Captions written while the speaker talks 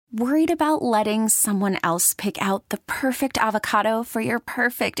Worried about letting someone else pick out the perfect avocado for your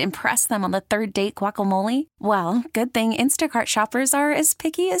perfect impress them on the third date guacamole? Well, good thing Instacart shoppers are as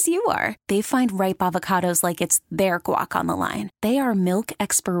picky as you are. They find ripe avocados like it's their guac on the line. They are milk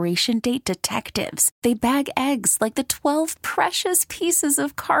expiration date detectives. They bag eggs like the 12 precious pieces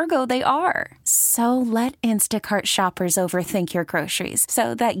of cargo they are. So let Instacart shoppers overthink your groceries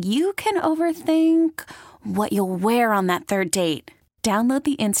so that you can overthink what you'll wear on that third date. Download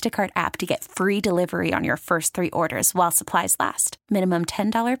the Instacart app to get free delivery on your first 3 orders while supplies last. Minimum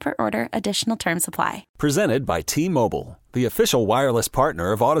 $10 per order. Additional terms apply. Presented by T-Mobile, the official wireless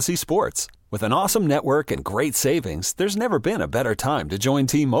partner of Odyssey Sports. With an awesome network and great savings, there's never been a better time to join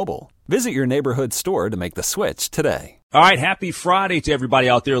T-Mobile. Visit your neighborhood store to make the switch today. All right, happy Friday to everybody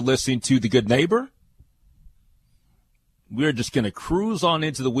out there listening to The Good Neighbor. We're just going to cruise on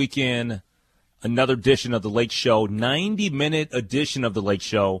into the weekend. Another edition of the Lake Show, 90-minute edition of the Lake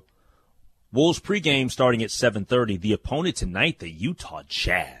Show. Wolves pregame starting at 7:30. The opponent tonight, the Utah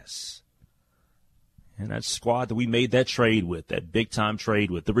Jazz. And that squad that we made that trade with, that big-time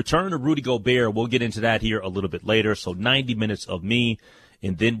trade with. The return of Rudy Gobert, we'll get into that here a little bit later. So 90 minutes of me,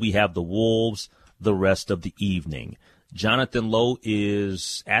 and then we have the Wolves the rest of the evening. Jonathan Lowe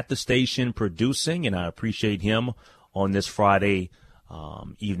is at the station producing, and I appreciate him on this Friday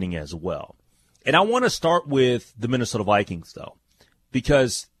evening as well. And I want to start with the Minnesota Vikings, though,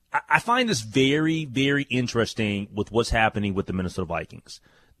 because I find this very, very interesting with what's happening with the Minnesota Vikings.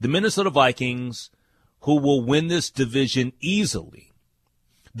 The Minnesota Vikings, who will win this division easily.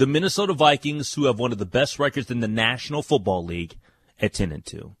 The Minnesota Vikings, who have one of the best records in the National Football League at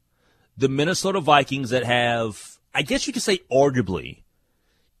 10-2. The Minnesota Vikings that have, I guess you could say arguably,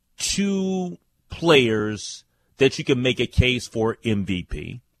 2 players that you can make a case for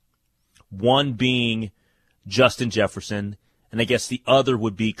MVP. One being Justin Jefferson, and I guess the other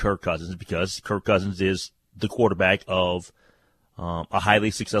would be Kirk Cousins, because Kirk Cousins is the quarterback of a highly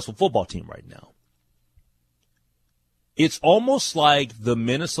successful football team right now. It's almost like the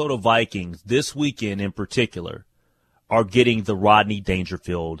Minnesota Vikings, this weekend in particular, are getting the Rodney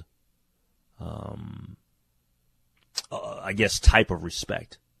Dangerfield, I guess, type of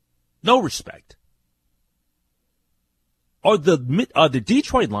respect. No respect. Are the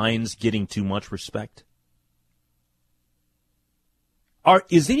Detroit Lions getting too much respect?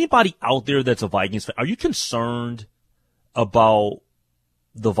 Is anybody out there that's a Vikings fan? Are you concerned about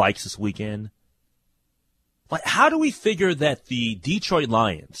the Vikes this weekend? Like, how do we figure that the Detroit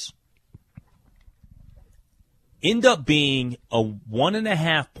Lions end up being a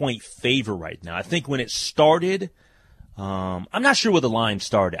 1.5-point favorite right now? I think when it started, I'm not sure where the line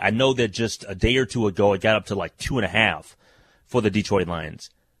started. I know that just a day or two ago it got up to like 2.5 for the Detroit Lions.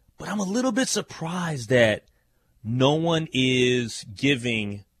 But I'm a little bit surprised that no one is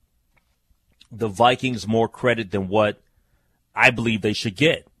giving the Vikings more credit than what I believe they should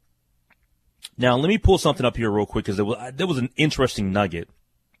get. Now, let me pull something up here real quick, because there was an interesting nugget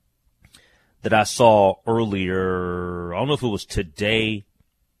that I saw earlier. I don't know if it was today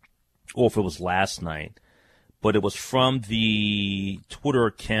or if it was last night, but it was from the Twitter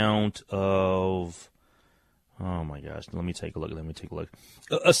account of, oh my gosh, let me take a look.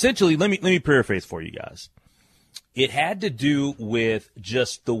 Essentially, let me paraphrase for you guys. It had to do with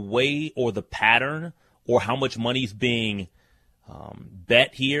just the way or the pattern or how much money is being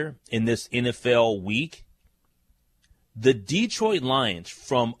bet here in this NFL week. The Detroit Lions,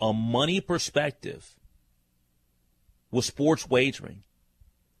 from a money perspective, with sports wagering,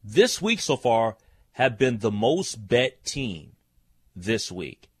 this week so far have been the most bet team this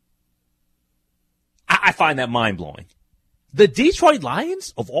week. I find that mind-blowing. The Detroit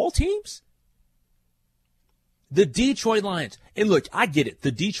Lions, of all teams? The Detroit Lions. And look, I get it.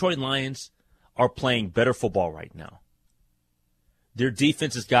 The Detroit Lions are playing better football right now. Their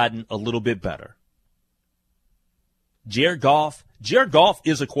defense has gotten a little bit better. Jared Goff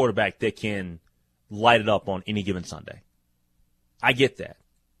is a quarterback that can light it up on any given Sunday. I get that.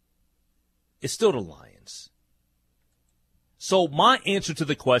 It's still the Lions. So my answer to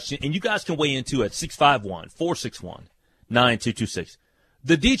the question, and you guys can weigh into it at 651-461-9226.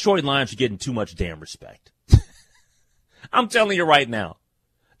 The Detroit Lions are getting too much damn respect. I'm telling you right now.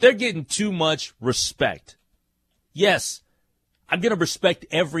 They're getting too much respect. Yes, I'm going to respect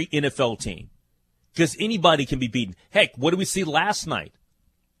every NFL team because anybody can be beaten. Heck, what did we see last night?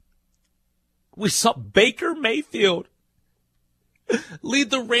 We saw Baker Mayfield lead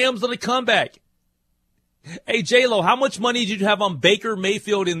the Rams on a comeback. Hey, J-Lo, how much money did you have on Baker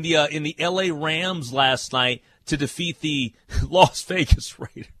Mayfield in the L.A. Rams last night to defeat the Las Vegas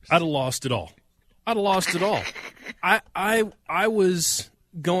Raiders? I'd have lost it all. I was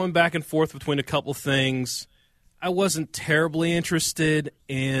going back and forth between a couple things. I wasn't terribly interested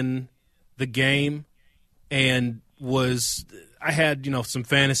in the game, and I had some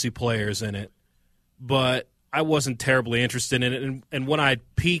fantasy players in it, but I wasn't terribly interested in it. And when I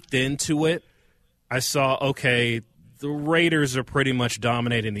peeked into it, I saw, okay, the Raiders are pretty much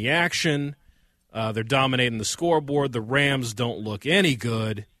dominating the action. They're dominating the scoreboard. The Rams don't look any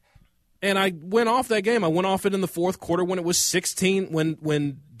good. And I went off that game. I went off it in the fourth quarter when it was 16,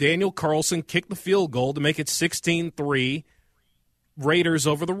 when Daniel Carlson kicked the field goal to make it 16-3, Raiders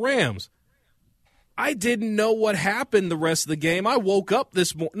over the Rams. I didn't know what happened the rest of the game. I woke up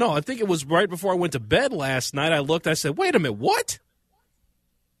this morning. No, I think it was right before I went to bed last night. I looked, I said, wait a minute, what?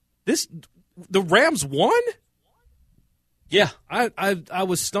 The Rams won? Yeah. I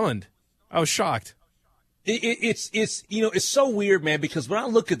was stunned. I was shocked. It's so weird, man, because when I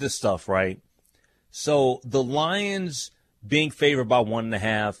look at this stuff, right, so the Lions being favored by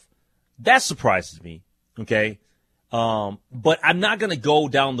 1.5, that surprises me, okay? But I'm not going to go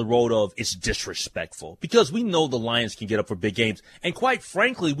down the road of it's disrespectful, because we know the Lions can get up for big games. And quite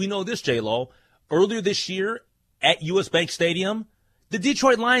frankly, we know this, J-Lo, earlier this year at U.S. Bank Stadium, the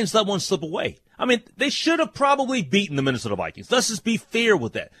Detroit Lions let one slip away. I mean, they should have probably beaten the Minnesota Vikings. Let's just be fair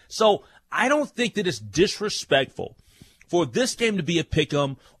with that. So I don't think that it's disrespectful for this game to be a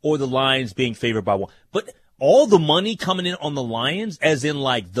pick'em or the Lions being favored by 1. But all the money coming in on the Lions, as in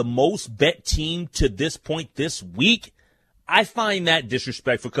like the most bet team to this point this week, I find that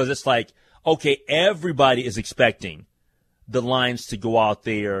disrespectful, because it's like, okay, everybody is expecting the Lions to go out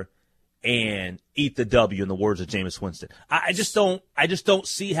there and eat the W, in the words of Jameis Winston. I just don't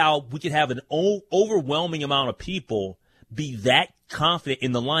see how we could have an overwhelming amount of people be that confident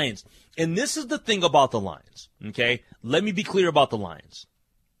in the Lions. And this is the thing about the Lions, okay? Let me be clear about the Lions.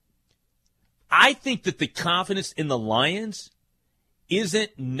 I think that the confidence in the Lions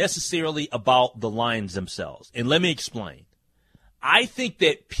isn't necessarily about the Lions themselves. And let me explain. I think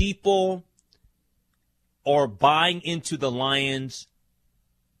that people are buying into the Lions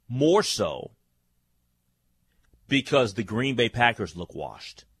more so because the Green Bay Packers look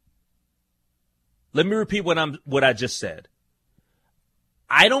washed. Let me repeat what I just said.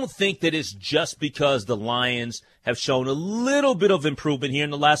 I don't think that it's just because the Lions have shown a little bit of improvement here in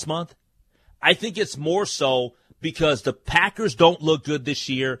the last month. I think it's more so because the Packers don't look good this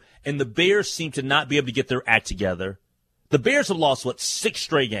year, and the Bears seem to not be able to get their act together. The Bears have lost, 6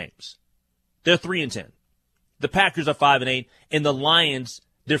 straight games. They're 3-10. The Packers are 5-8, and the Lions,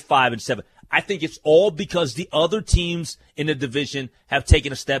 they're 5-7. I think it's all because the other teams in the division have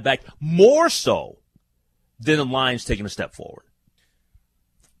taken a step back, more so than the Lions taking a step forward.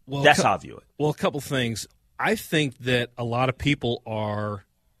 Well, that's how I view it. Well, a couple things. I think that a lot of people are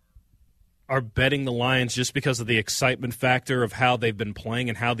betting the Lions just because of the excitement factor of how they've been playing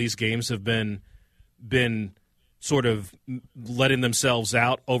and how these games have been sort of letting themselves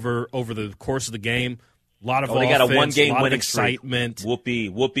out over the course of the game. A lot of offense, they got a one-game winning excitement.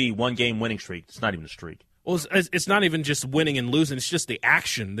 Streak. Whoopee, one-game winning streak. It's not even a streak. Well, it's not even just winning and losing. It's just the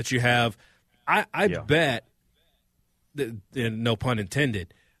action that you have. I bet, no pun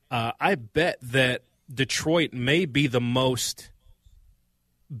intended, I bet that Detroit may be the most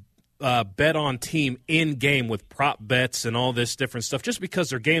bet-on team in-game with prop bets and all this different stuff, just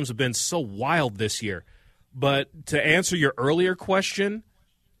because their games have been so wild this year. But to answer your earlier question,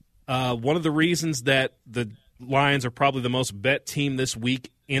 one of the reasons that the Lions are probably the most bet team this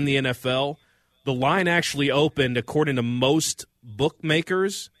week in the NFL, the line actually opened, according to most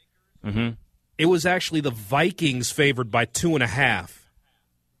bookmakers, it was actually the Vikings favored by 2.5.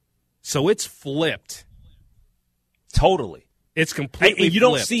 So it's flipped. Totally. It's completely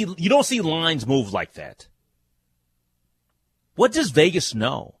flipped. You don't see lines move like that. What does Vegas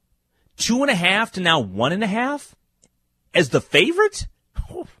know? 2.5 to now 1.5 as the favorite?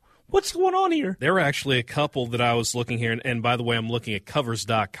 What's going on here? There were actually a couple that I was looking here, and by the way, I'm looking at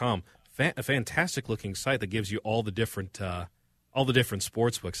Covers.com, a fantastic-looking site that gives you all the different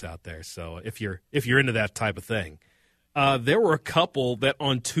sports books out there. So if you're into that type of thing, there were a couple that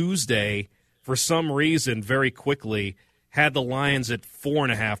on Tuesday, for some reason, very quickly had the Lions at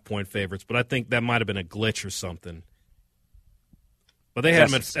 4.5-point favorites, but I think that might have been a glitch or something. But they had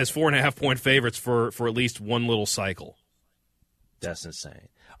them as 4.5-point favorites for at least one little cycle. That's insane.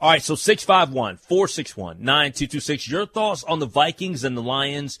 All right, so 651-461-9226. Your thoughts on the Vikings and the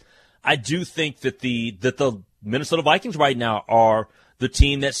Lions? I do think that the Minnesota Vikings right now are the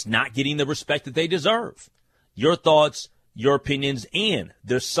team that's not getting the respect that they deserve. Your thoughts, your opinions, and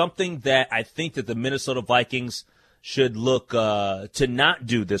there's something that I think that the Minnesota Vikings should look to not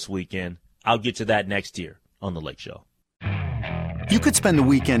do this weekend. I'll get to that next year on The Lake Show. You could spend the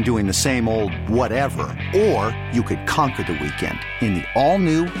weekend doing the same old whatever, or you could conquer the weekend in the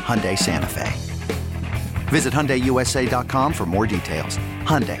all-new Hyundai Santa Fe. Visit HyundaiUSA.com for more details.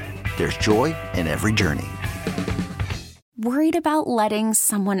 Hyundai, there's joy in every journey. Worried about letting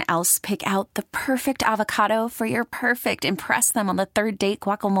someone else pick out the perfect avocado for your perfect impress them on the third date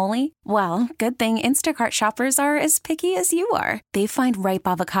guacamole? Well, good thing Instacart shoppers are as picky as you are. They find ripe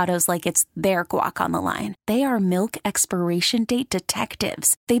avocados like it's their guac on the line. They are milk expiration date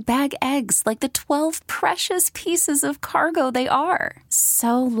detectives. They bag eggs like the 12 precious pieces of cargo they are.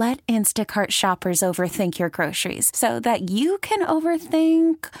 So let Instacart shoppers overthink your groceries so that you can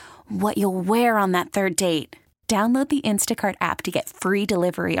overthink what you'll wear on that third date. Download the Instacart app to get free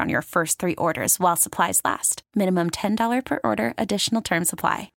delivery on your first 3 orders while supplies last. Minimum $10 per order. Additional terms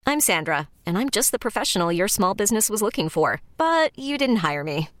apply. I'm Sandra, and I'm just the professional your small business was looking for. But you didn't hire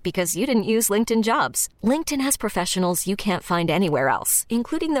me because you didn't use LinkedIn Jobs. LinkedIn has professionals you can't find anywhere else,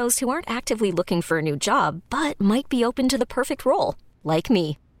 including those who aren't actively looking for a new job, but might be open to the perfect role, like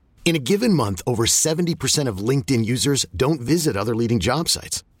me. In a given month, over 70% of LinkedIn users don't visit other leading job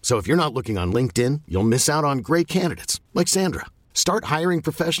sites. So if you're not looking on LinkedIn, you'll miss out on great candidates like Sandra. Start hiring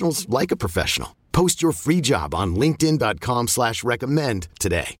professionals like a professional. Post your free job on linkedin.com/recommend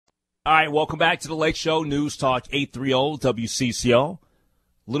today. All right, welcome back to the Lake Show News Talk 830 WCCO.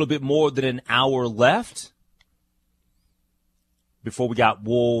 A little bit more than an hour left before we got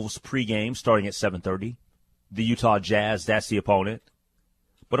Wolves pregame starting at 7:30. The Utah Jazz, that's the opponent.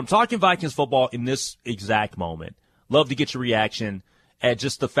 But I'm talking Vikings football in this exact moment. Love to get your reaction at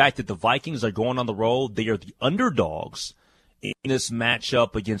just the fact that the Vikings are going on the road. They are the underdogs in this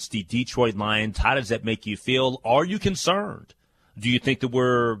matchup against the Detroit Lions. How does that make you feel? Are you concerned? Do you think that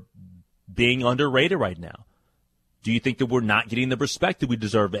we're being underrated right now? Do you think that we're not getting the respect that we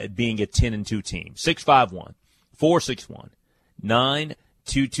deserve at being a 10-2 team?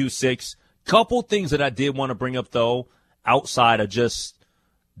 651-461-9226. Couple things that I did want to bring up, though, outside of just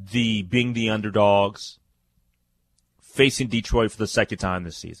the being the underdogs, facing Detroit for the second time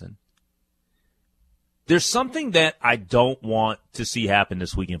this season. There's something that I don't want to see happen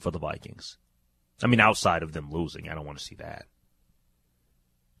this weekend for the Vikings. I mean, outside of them losing, I don't want to see that.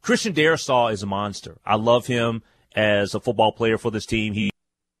 Christian Darrisaw is a monster. I love him as a football player for this team. He's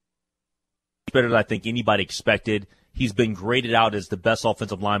better than I think anybody expected. He's been graded out as the best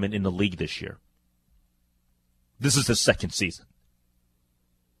offensive lineman in the league this year. This is his second season.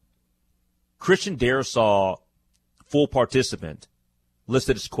 Christian Darrisaw, full participant,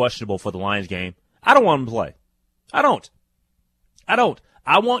 listed as questionable for the Lions game. I don't want him to play. I don't.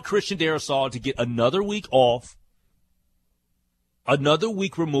 I want Christian Darrisaw to get another week off, another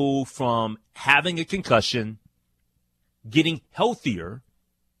week removed from having a concussion, getting healthier,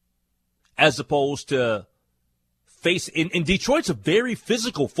 as opposed to and Detroit's a very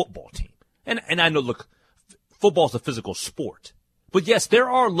physical football team. And I know, look, football's a physical sport. But yes, there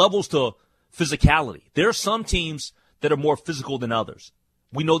are levels to physicality. There are some teams that are more physical than others.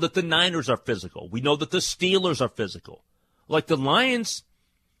 We know that the Niners are physical. We know that the Steelers are physical. Like the Lions,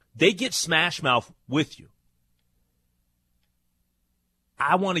 they get smash mouth with you.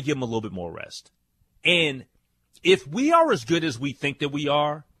 I want to give them a little bit more rest. And if we are as good as we think that we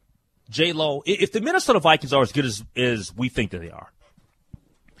are, J-Lo, if the Minnesota Vikings are as good as we think that they are,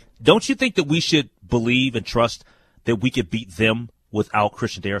 don't you think that we should believe and trust that we could beat them without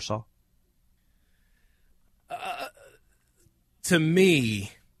Christian Darrisaw? To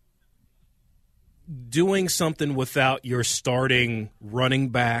me, doing something without your starting running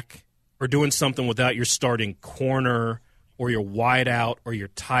back or doing something without your starting corner or your wideout or your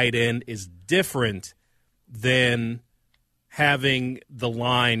tight end is different than having the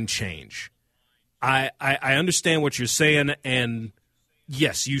line change. I understand what you're saying, and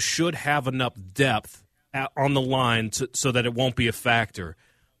yes, you should have enough depth on the line so that it won't be a factor.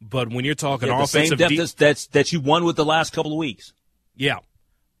 But when you're talking offensive, the same depth that you won with the last couple of weeks. Yeah,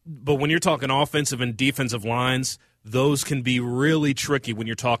 but when you're talking offensive and defensive lines, those can be really tricky when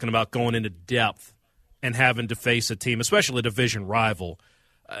you're talking about going into depth and having to face a team, especially a division rival.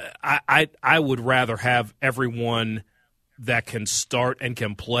 I would rather have everyone that can start and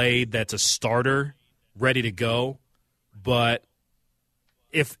can play that's a starter ready to go. But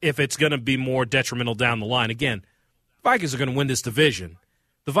if it's going to be more detrimental down the line, again, Vikings are going to win this division.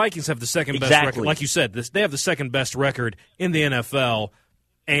 The Vikings have the second best record. Like you said, they have the second best record in the NFL,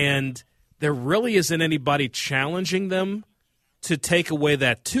 and there really isn't anybody challenging them to take away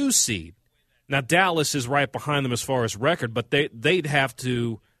that 2 seed. Now, Dallas is right behind them as far as record, but they'd have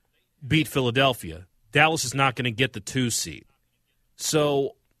to beat Philadelphia. Dallas is not going to get the 2 seed.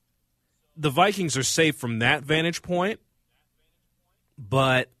 So the Vikings are safe from that vantage point,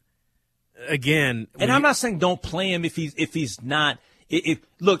 But again, and I'm not saying don't play him if he's not.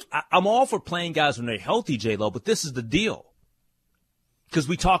 Look, I'm all for playing guys when they're healthy, J-Lo, but this is the deal. Because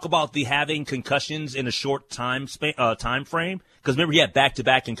we talk about the having concussions in a short time frame. Because remember, he had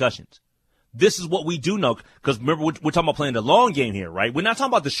back-to-back concussions. This is what we do know. Because remember, we're talking about playing the long game here, right? We're not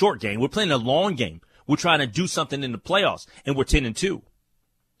talking about the short game. We're playing the long game. We're trying to do something in the playoffs, and we're 10-2.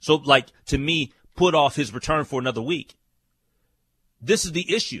 So, like, to me, put off his return for another week. This is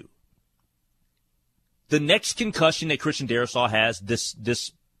the issue. The next concussion that Christian Darrisaw has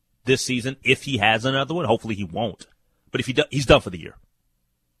this season, if he has another one, hopefully he won't. But if he does, he's done for the year.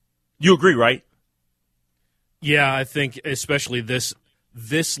 You agree, right? Yeah, I think especially this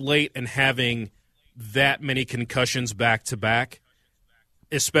late and having that many concussions back to back,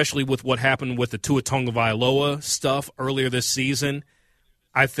 especially with what happened with the Tua Tagovailoa stuff earlier this season,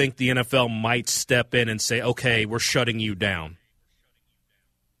 I think the NFL might step in and say, okay, we're shutting you down.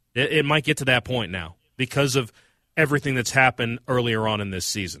 It might get to that point now because of everything that's happened earlier on in this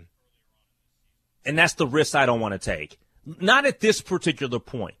season. And that's the risk I don't want to take. Not at this particular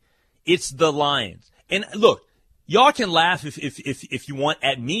point. It's the Lions. And look, y'all can laugh if you want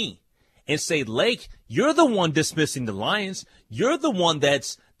at me and say, Lake, you're the one dismissing the Lions. You're the one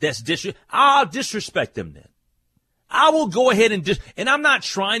that's I'll disrespect them then. I will go ahead and I'm not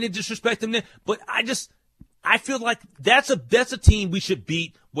trying to disrespect them then, but I feel like that's a team we should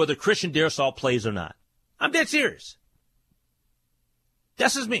beat whether Christian Darrisaw plays or not. I'm dead serious.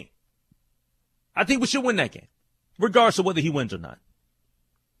 That's just me. I think we should win that game, regardless of whether he wins or not.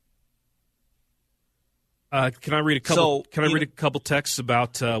 Can I read a couple texts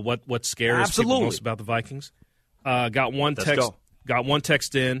about what scares people most about the Vikings? Got one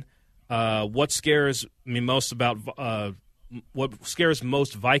text in. What scares me most about what scares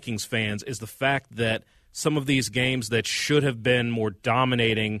most Vikings fans is the fact that some of these games that should have been more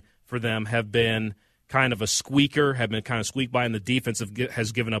dominating for them have been kind of a squeaker, have been kind of squeaked by, and the defense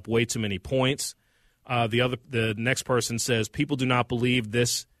has given up way too many points. The next person says people do not believe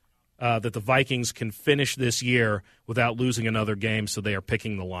this. That the Vikings can finish this year without losing another game, so they are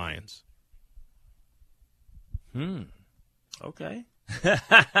picking the Lions. Okay.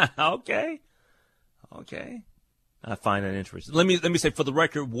 Okay. I find that interesting. Let me say, for the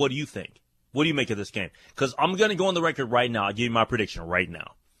record, what do you think? What do you make of this game? Because I'm going to go on the record right now. I'll give you my prediction right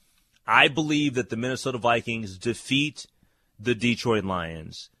now. I believe that the Minnesota Vikings defeat the Detroit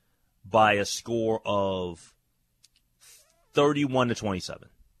Lions by a score of 31-27.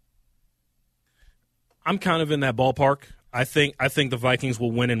 I'm kind of in that ballpark. I think the Vikings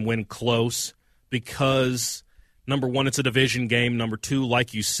will win and win close because, number one, it's a division game. Number two,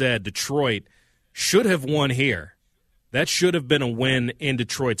 like you said, Detroit should have won here. That should have been a win in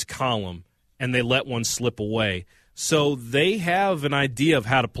Detroit's column, and they let one slip away. So they have an idea of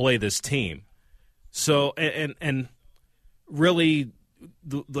how to play this team. So, and really,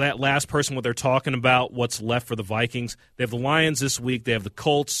 that last person, what they're talking about, what's left for the Vikings, they have the Lions this week. They have the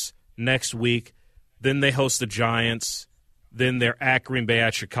Colts next week. Then they host the Giants. Then they're at Green Bay,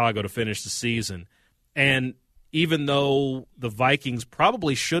 at Chicago to finish the season. And even though the Vikings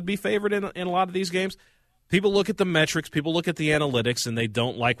probably should be favored in a lot of these games, people look at the metrics, people look at the analytics, and they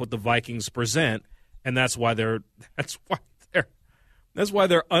don't like what the Vikings present, and that's why they're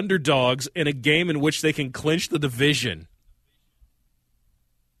underdogs in a game in which they can clinch the division.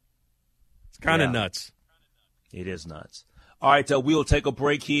 It's kind of nuts. It is nuts. All right, we'll take a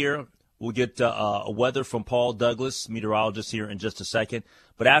break here. We'll get weather from Paul Douglas, meteorologist, here in just a second.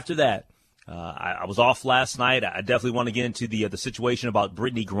 But after that, I was off last night. I definitely want to get into the situation about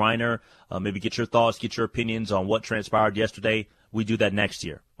Brittany Griner, maybe get your thoughts, get your opinions on what transpired yesterday. We do that next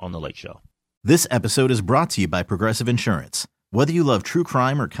year on The Lake Show. This episode is brought to you by Progressive Insurance. Whether you love true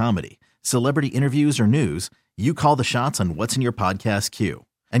crime or comedy, celebrity interviews or news, you call the shots on what's in your podcast queue.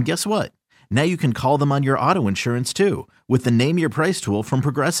 And guess what? Now you can call them on your auto insurance too with the Name Your Price tool from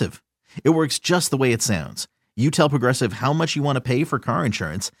Progressive. It works just the way it sounds. You tell Progressive how much you want to pay for car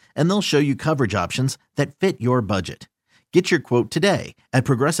insurance, and they'll show you coverage options that fit your budget. Get your quote today at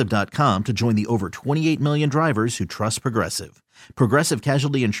Progressive.com to join the over 28 million drivers who trust Progressive. Progressive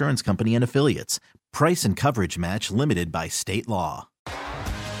Casualty Insurance Company and Affiliates. Price and coverage match limited by state law.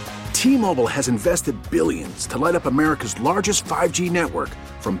 T-Mobile has invested billions to light up America's largest 5G network,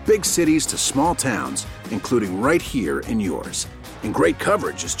 from big cities to small towns, including right here in yours. And great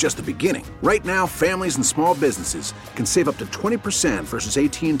coverage is just the beginning. Right now, families and small businesses can save up to 20% versus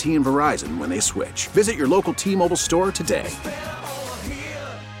AT&T and Verizon when they switch. Visit your local T-Mobile store today.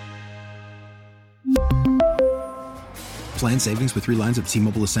 Plan savings with 3 lines of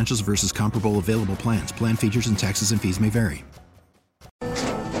T-Mobile Essentials versus comparable available plans. Plan features and taxes and fees may vary.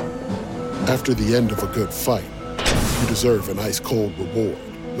 After the end of a good fight, you deserve an ice-cold reward.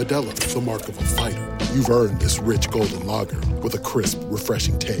 Modelo is the mark of a fighter. You've earned this rich golden lager with a crisp,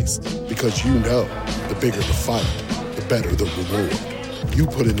 refreshing taste. Because you know, the bigger the fight, the better the reward. You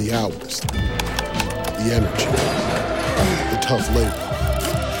put in the hours, the energy, the tough labor.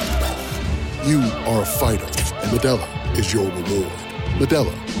 You are a fighter, and Modelo is your reward.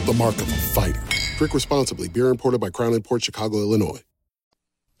 Modelo, the mark of a fighter. Drink responsibly. Beer imported by Crown Imports, Chicago, Illinois.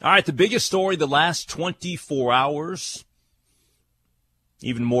 All right, the biggest story the last 24 hours,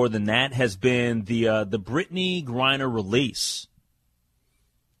 even more than that, has been the Brittney Griner release.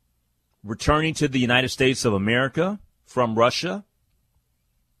 Returning to the United States of America from Russia.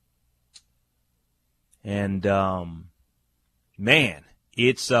 And, man,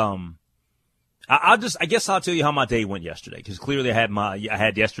 it's, I guess I'll tell you how my day went yesterday, because clearly I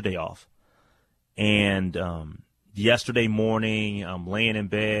had yesterday off. And, yesterday morning, I'm laying in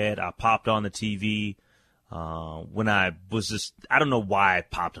bed. I popped on the TV when I don't know why I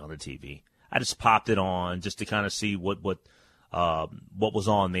popped on the TV. I just popped it on just to kind of see what was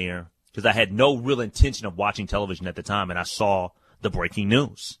on there, because I had no real intention of watching television at the time, and I saw the breaking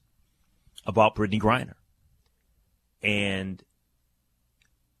news about Brittney Griner. And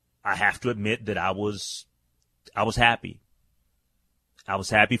I have to admit that I was happy. I was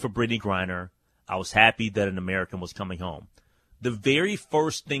happy for Brittney Griner. I was happy that an American was coming home. The very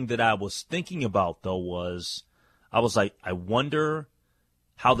first thing that I was thinking about, though, was I was like, I wonder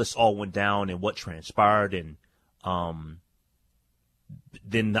how this all went down and what transpired. And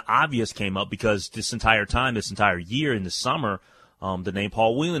then the obvious came up, because this entire year in the summer, the name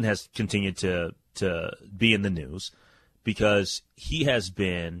Paul Whelan has continued to be in the news, because he has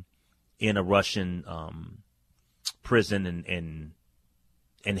been in a Russian prison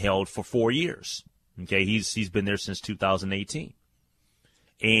and held for 4 years. Okay, he's been there since 2018,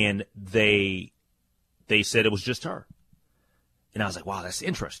 and they said it was just her, and I was like, wow, that's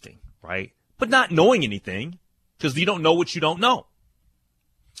interesting, right? But not knowing anything, because you don't know what you don't know,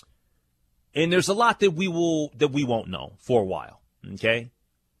 and there's a lot that we won't know for a while. Okay,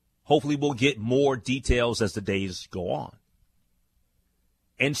 hopefully we'll get more details as the days go on,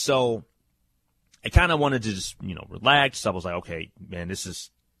 and so I kind of wanted to just relax. I was like, okay, man, this is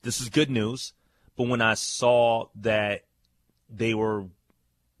good news. But when I saw that they were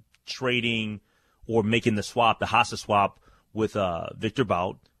trading or making the hostage swap with Victor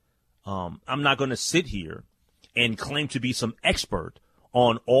Bout, I'm not going to sit here and claim to be some expert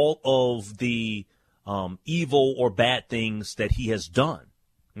on all of the evil or bad things that he has done,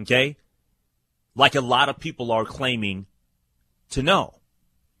 okay? Like a lot of people are claiming to know.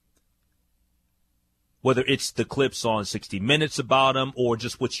 Whether it's the clips on 60 Minutes about him or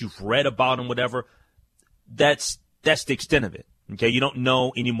just what you've read about him, whatever, that's the extent of it, okay? You don't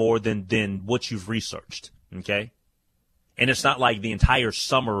know any more than what you've researched, okay? And it's not like the entire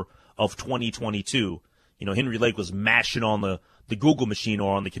summer of 2022, Henry Lake was mashing on the Google machine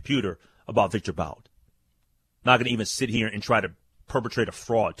or on the computer about Victor Bout. Not going to even sit here and try to perpetrate a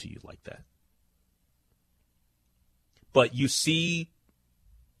fraud to you like that. But you see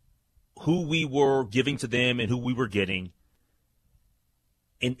who we were giving to them and who we were getting,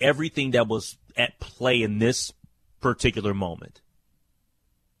 and everything that was at play in this particular moment.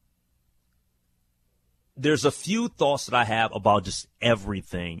 There's a few thoughts that I have about just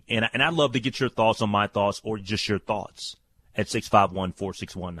everything, and I'd love to get your thoughts on my thoughts or just your thoughts at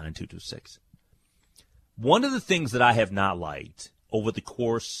 651-461-9226. One of the things that I have not liked over the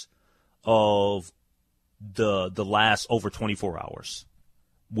course of the last over 24 hours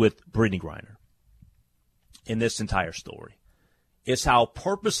with Brittney Griner in this entire story is how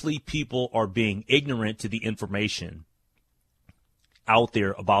purposely people are being ignorant to the information out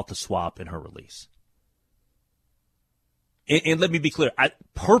there about the swap and her release. And let me be clear,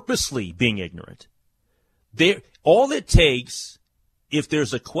 purposely being ignorant. All it takes, if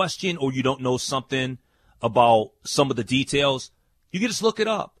there's a question or you don't know something about some of the details, you can just look it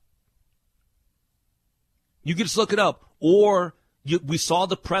up. You can just look it up. Or we saw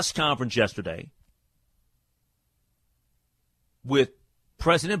the press conference yesterday with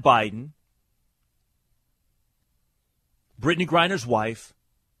President Biden, Brittney Griner's wife,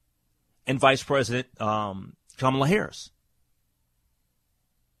 and Vice President Kamala Harris.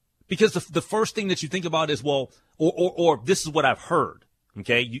 Because the first thing that you think about is, well, or this is what I've heard,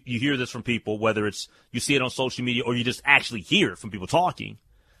 okay? You hear this from people, whether it's you see it on social media or you just actually hear it from people talking,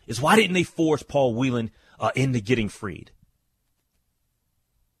 is why didn't they force Paul Whelan into getting freed?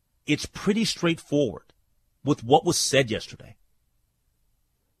 It's pretty straightforward with what was said yesterday.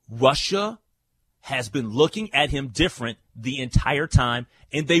 Russia has been looking at him different the entire time,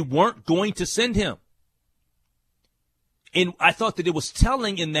 and they weren't going to send him. And I thought that it was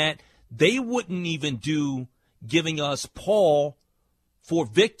telling in that they wouldn't even do giving us Paul for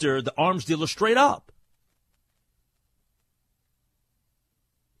Victor, the arms dealer, straight up.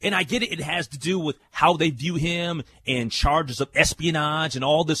 And I get it. It has to do with how they view him and charges of espionage and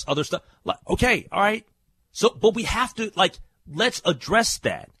all this other stuff. Like, okay, all right. So, but we have to, let's address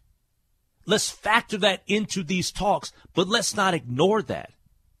that. Let's factor that into these talks, but let's not ignore that.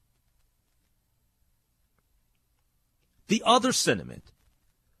 The other sentiment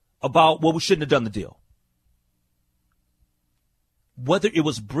about, well, we shouldn't have done the deal. Whether it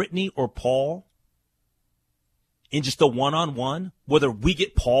was Brittany or Paul, in just a one-on-one, whether we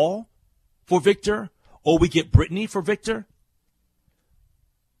get Paul for Victor or we get Brittany for Victor,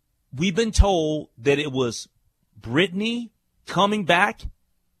 we've been told that it was Brittany coming back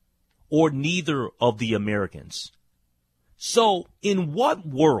or neither of the Americans. So in what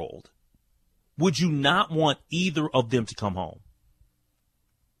world would you not want either of them to come home?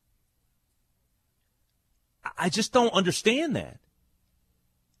 I just don't understand that.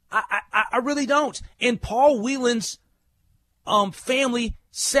 I really don't. And Paul Whelan's family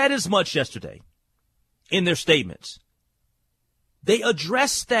said as much yesterday in their statements. They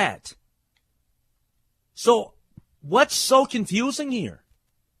addressed that. So what's so confusing here?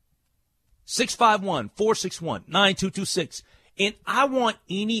 651-461-9226. And I want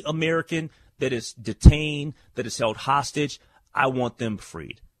any American that is detained, that is held hostage, I want them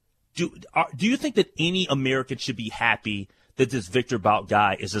freed. Do you think that any American should be happy that this Victor Bout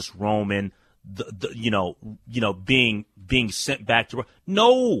guy is this Roman, being sent back to?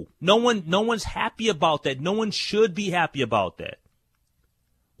 No one's happy about that. No one should be happy about that.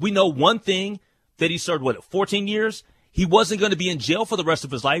 We know one thing, that he served 14 years. He wasn't going to be in jail for the rest of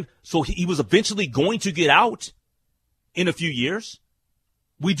his life, so he was eventually going to get out in a few years.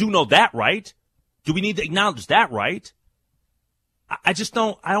 We do know that, right? Do we need to acknowledge that, right? I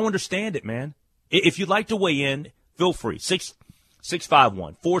don't understand it, man. If you'd like to weigh in, feel free.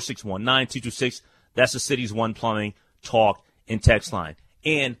 651-461-9226. That's the City's One Plumbing talk and text line.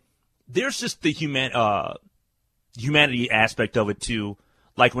 And there's just the humanity aspect of it, too.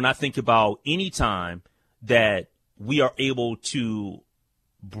 Like when I think about any time that we are able to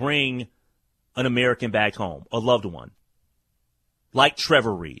bring an American back home, a loved one, like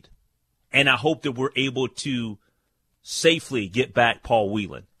Trevor Reed, and I hope that we're able to safely get back Paul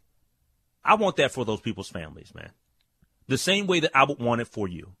Whelan. I want that for those people's families, man. The same way that I would want it for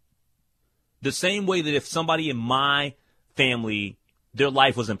you. The same way that if somebody in my family, their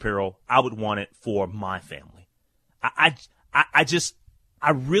life was in peril, I would want it for my family. I'm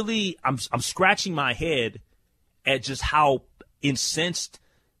scratching my head at just how incensed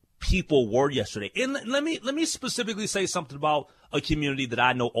people were yesterday. And let me specifically say something about a community that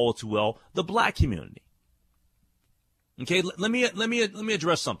I know all too well, the black community. Okay, let me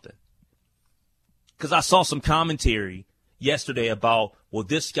address something. Because I saw some commentary yesterday about, well,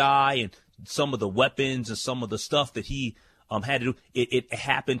 this guy and some of the weapons and some of the stuff that he had to do. It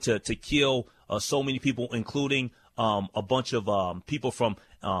happened to kill so many people, including a bunch of people from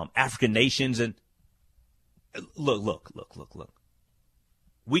African nations. And look.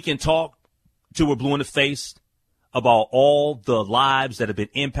 We can talk till we're blue in the face about all the lives that have been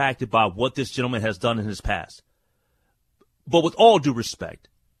impacted by what this gentleman has done in his past. But with all due respect,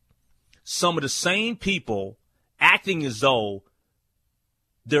 some of the same people acting as though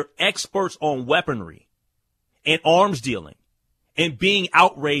they're experts on weaponry and arms dealing and being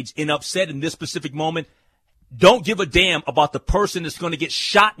outraged and upset in this specific moment don't give a damn about the person that's going to get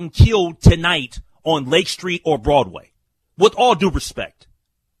shot and killed tonight on Lake Street or Broadway. With all due respect.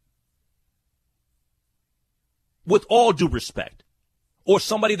 With all due respect. Or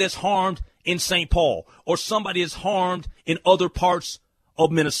somebody that's harmed in St. Paul, or somebody that's harmed in other parts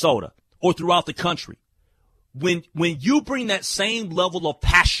of Minnesota or throughout the country. When you bring that same level of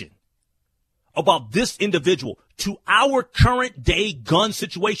passion about this individual to our current day gun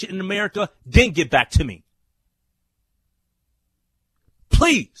situation in America, then get back to me.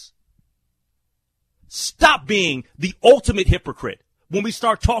 Please stop being the ultimate hypocrite when we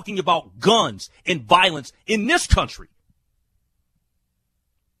start talking about guns and violence in this country.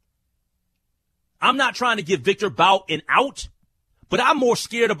 I'm not trying to give Victor Bout an out, but I'm more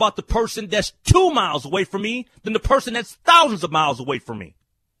scared about the person that's 2 miles away from me than the person that's thousands of miles away from me.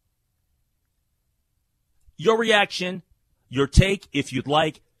 Your reaction, your take, if you'd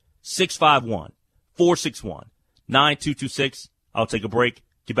like, 651-461-9226. I'll take a break.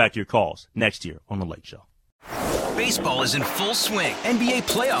 Get back to your calls next year on The Lake Show. Baseball is in full swing. NBA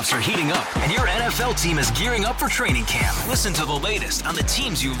playoffs are heating up, and your NFL team is gearing up for training camp. Listen to the latest on the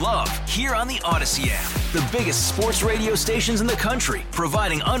teams you love here on the Odyssey app. The biggest sports radio stations in the country,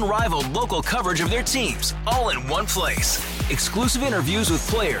 providing unrivaled local coverage of their teams, all in one place. Exclusive interviews with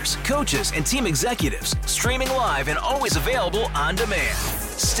players, coaches, and team executives, streaming live and always available on demand.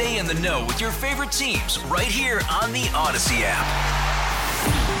 Stay in the know with your favorite teams right here on the Odyssey app.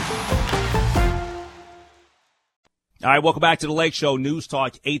 All right, welcome back to the Lake Show. News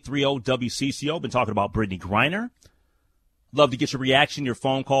Talk 830 WCCO. Been talking about Brittany Griner. Love to get your reaction, your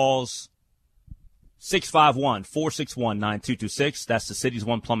phone calls. 651-461-9226. That's the City's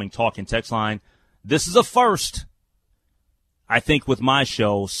One Plumbing Talk and Text line. This is a first, I think, with my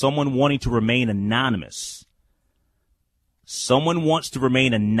show. Someone wanting to remain anonymous. Someone wants to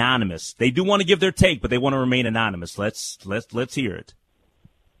remain anonymous. They do want to give their take, but they want to remain anonymous. Let's hear it.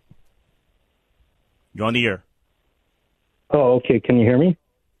 You're on the air. Oh, okay. Can you hear me?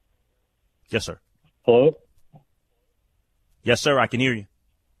 Yes, sir. Hello? Yes, sir. I can hear you.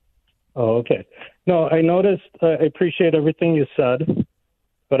 Oh, okay. No, I noticed, I appreciate everything you said,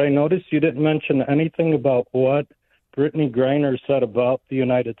 but I noticed you didn't mention anything about what Brittany Griner said about the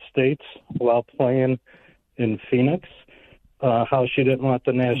United States while playing in Phoenix, how she didn't want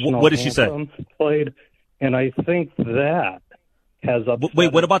the national what did she say? Played, and I think that has upset.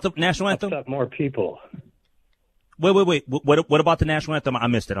 Wait, what about the national anthem? Upset more people. Wait. What about the national anthem? I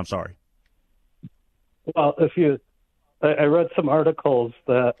missed it. I'm sorry. Well, I read some articles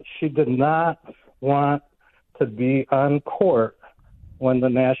that she did not want to be on court when the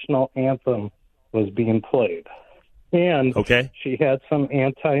national anthem was being played. And she had some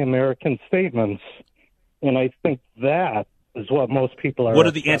anti-American statements. And I think that is what most people are. What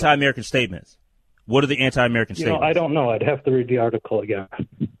are the anti-American statements? What are the anti-American statements? I don't know. I'd have to read the article again.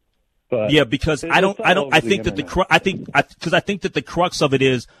 But yeah, because I think that the crux of it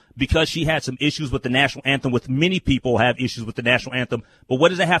is because she had some issues with the national anthem, with many people have issues with the national anthem. But what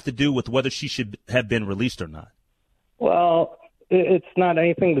does it have to do with whether she should have been released or not? Well, it's not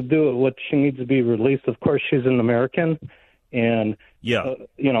anything to do with what she needs to be released. Of course, she's an American, and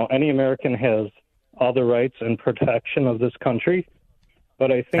any American has all the rights and protection of this country. But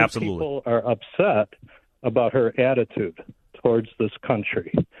I think people are upset about her attitude towards this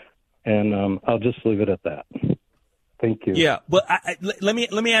country. And I'll just leave it at that. Thank you. Yeah, but let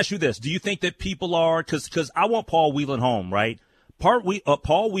me ask you this: do you think that people are because I want Paul Whelan home, right? Paul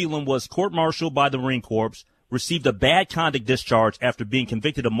Whelan was court-martialed by the Marine Corps, received a bad conduct discharge after being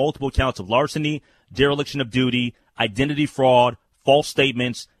convicted of multiple counts of larceny, dereliction of duty, identity fraud, false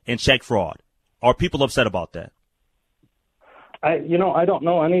statements, and check fraud. Are people upset about that? I don't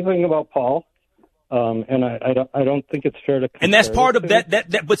know anything about Paul. And I don't think it's fair to compare. And that's part of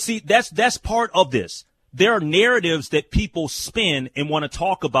that. But see, that's part of this. There are narratives that people spin and want to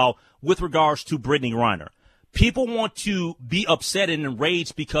talk about with regards to Brittany Griner. People want to be upset and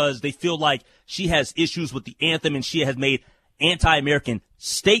enraged because they feel like she has issues with the anthem and she has made anti-American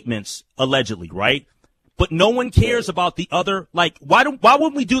statements, allegedly, right? But no one cares about the other. Like, why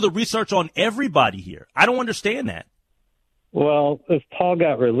wouldn't we do the research on everybody here? I don't understand that. Well, if Paul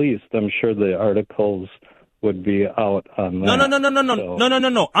got released, I'm sure the articles would be out on that.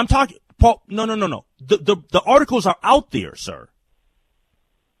 No. I'm talking, Paul. No. The articles are out there, sir.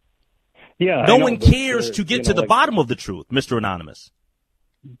 Yeah. No one cares to get to the bottom of the truth, Mr. Anonymous.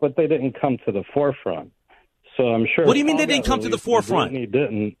 But they didn't come to the forefront. So I'm sure. What do you mean they didn't come to the forefront? He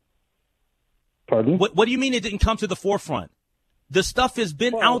didn't. Pardon? What do you mean it didn't come to the forefront? The stuff has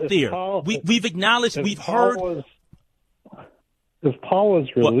been out there. We've acknowledged. We've heard. If Paul was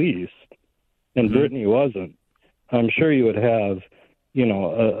released and Brittany wasn't, I'm sure you would have,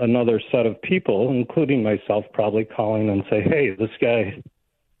 another set of people, including myself, probably calling and say, hey, this guy,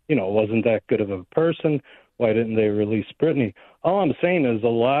 wasn't that good of a person. Why didn't they release Brittany? All I'm saying is a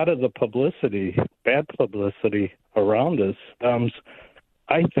lot of the publicity, bad publicity around us stems,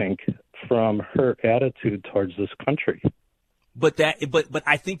 I think, from her attitude towards this country. But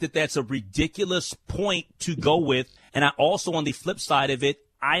I think that that's a ridiculous point to go with. And I also, on the flip side of it,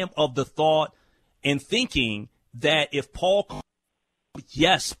 I am of the thought and thinking that if Paul,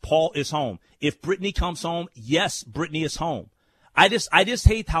 yes, Paul is home. If Brittany comes home, yes, Brittany is home. I just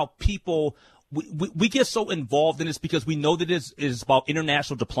hate how people, we get so involved in this because we know that it is about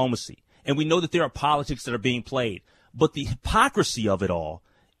international diplomacy. And we know that there are politics that are being played. But the hypocrisy of it all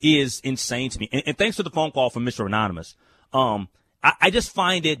is insane to me. And thanks for the phone call from Mr. Anonymous. I just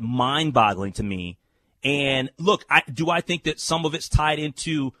find it mind-boggling to me. And look, do I think that some of it's tied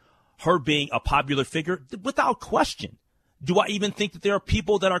into her being a popular figure? Without question. Do I even think that there are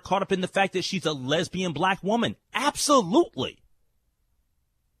people that are caught up in the fact that she's a lesbian black woman? Absolutely.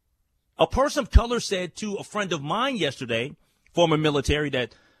 A person of color said to a friend of mine yesterday, former military,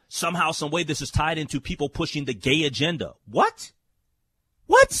 that somehow, some way this is tied into people pushing the gay agenda. What?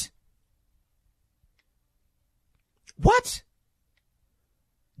 What? What?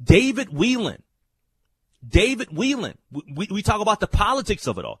 David Whelan. We talk about the politics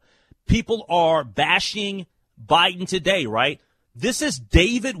of it all. People are bashing Biden today, right? This is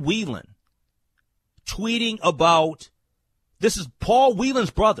David Whelan tweeting about, this is Paul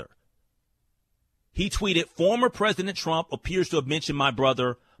Whelan's brother. He tweeted, former President Trump appears to have mentioned my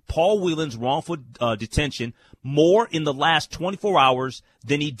brother Paul Whelan's wrongful detention more in the last 24 hours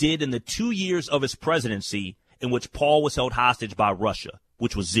than he did in the 2 years of his presidency in which Paul was held hostage by Russia,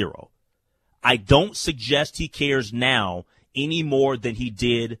 which was 0. I don't suggest he cares now any more than he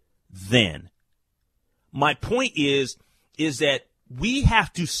did then. My point is that we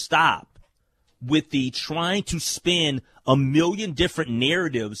have to stop with the trying to spin a million different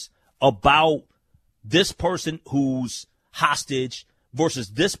narratives about this person who's hostage versus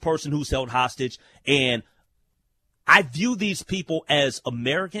this person who's held hostage. And I view these people as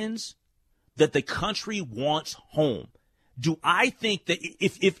Americans that the country wants home. Do I think that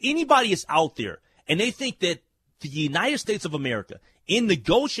if anybody is out there and they think that the United States of America, in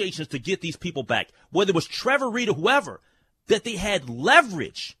negotiations to get these people back, whether it was Trevor Reed or whoever, that they had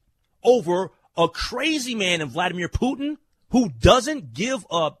leverage over a crazy man in Vladimir Putin who doesn't give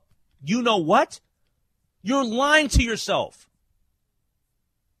a you-know-what, you're lying to yourself.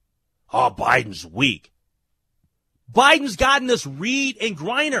 Oh, Biden's weak. Biden's gotten us Reed and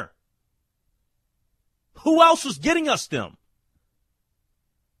Griner. Who else was getting us them?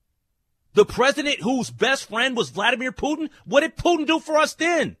 The president whose best friend was Vladimir Putin? What did Putin do for us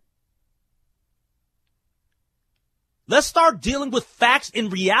then? Let's start dealing with facts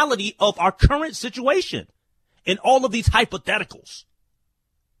and reality of our current situation and all of these hypotheticals.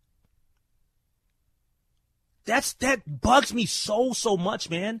 That bugs me so much,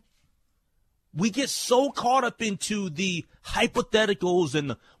 man. We get so caught up into the hypotheticals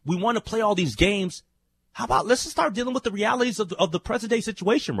and we want to play all these games. How about let's just start dealing with the realities of the present day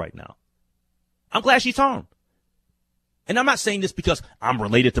situation right now? I'm glad she's home. And I'm not saying this because I'm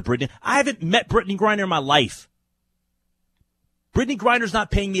related to Brittany. I haven't met Brittany Griner in my life. Brittany Griner's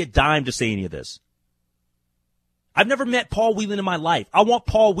not paying me a dime to say any of this. I've never met Paul Whelan in my life. I want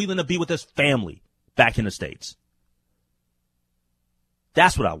Paul Whelan to be with his family back in the States.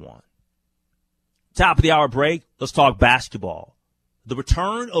 That's what I want. Top of the hour break, let's talk basketball. The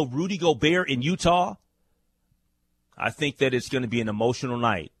return of Rudy Gobert in Utah, I think that it's going to be an emotional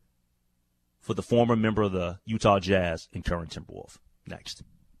night for the former member of the Utah Jazz and current Timberwolf. Next.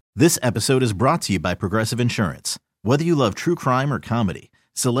 This episode is brought to you by Progressive Insurance. Whether you love true crime or comedy,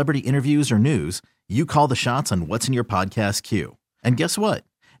 celebrity interviews or news, you call the shots on what's in your podcast queue. And guess what?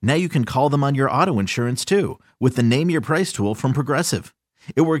 Now you can call them on your auto insurance too with the Name Your Price tool from Progressive.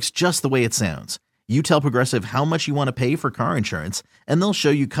 It works just the way it sounds. You tell Progressive how much you want to pay for car insurance, and they'll show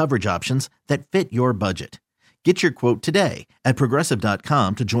you coverage options that fit your budget. Get your quote today at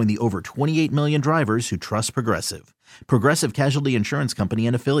Progressive.com to join the over 28 million drivers who trust Progressive. Progressive Casualty Insurance Company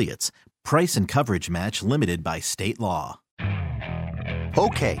and Affiliates. Price and coverage match limited by state law.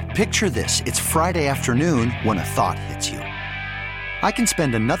 Okay, picture this. It's Friday afternoon when a thought hits you. I can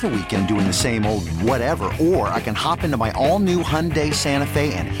spend another weekend doing the same old whatever, or I can hop into my all-new Hyundai Santa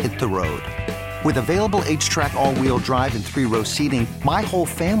Fe and hit the road. With available H-Track all-wheel drive and 3-row seating, my whole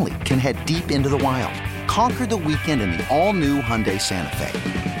family can head deep into the wild. Conquer the weekend in the all-new Hyundai Santa Fe.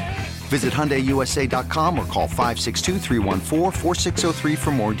 Visit HyundaiUSA.com or call 562-314-4603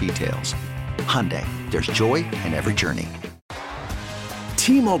 for more details. Hyundai, there's joy in every journey.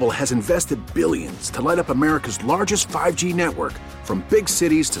 T-Mobile has invested billions to light up America's largest 5G network, from big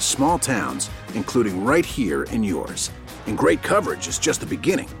cities to small towns, including right here in yours. And great coverage is just the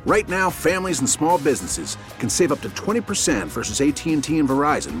beginning. Right now, families and small businesses can save up to 20% versus AT&T and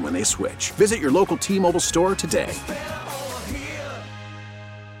Verizon when they switch. Visit your local T-Mobile store today.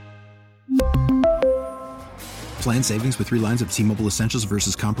 Plan savings with 3 lines of T-Mobile Essentials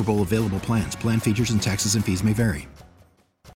versus comparable available plans. Plan features and taxes and fees may vary.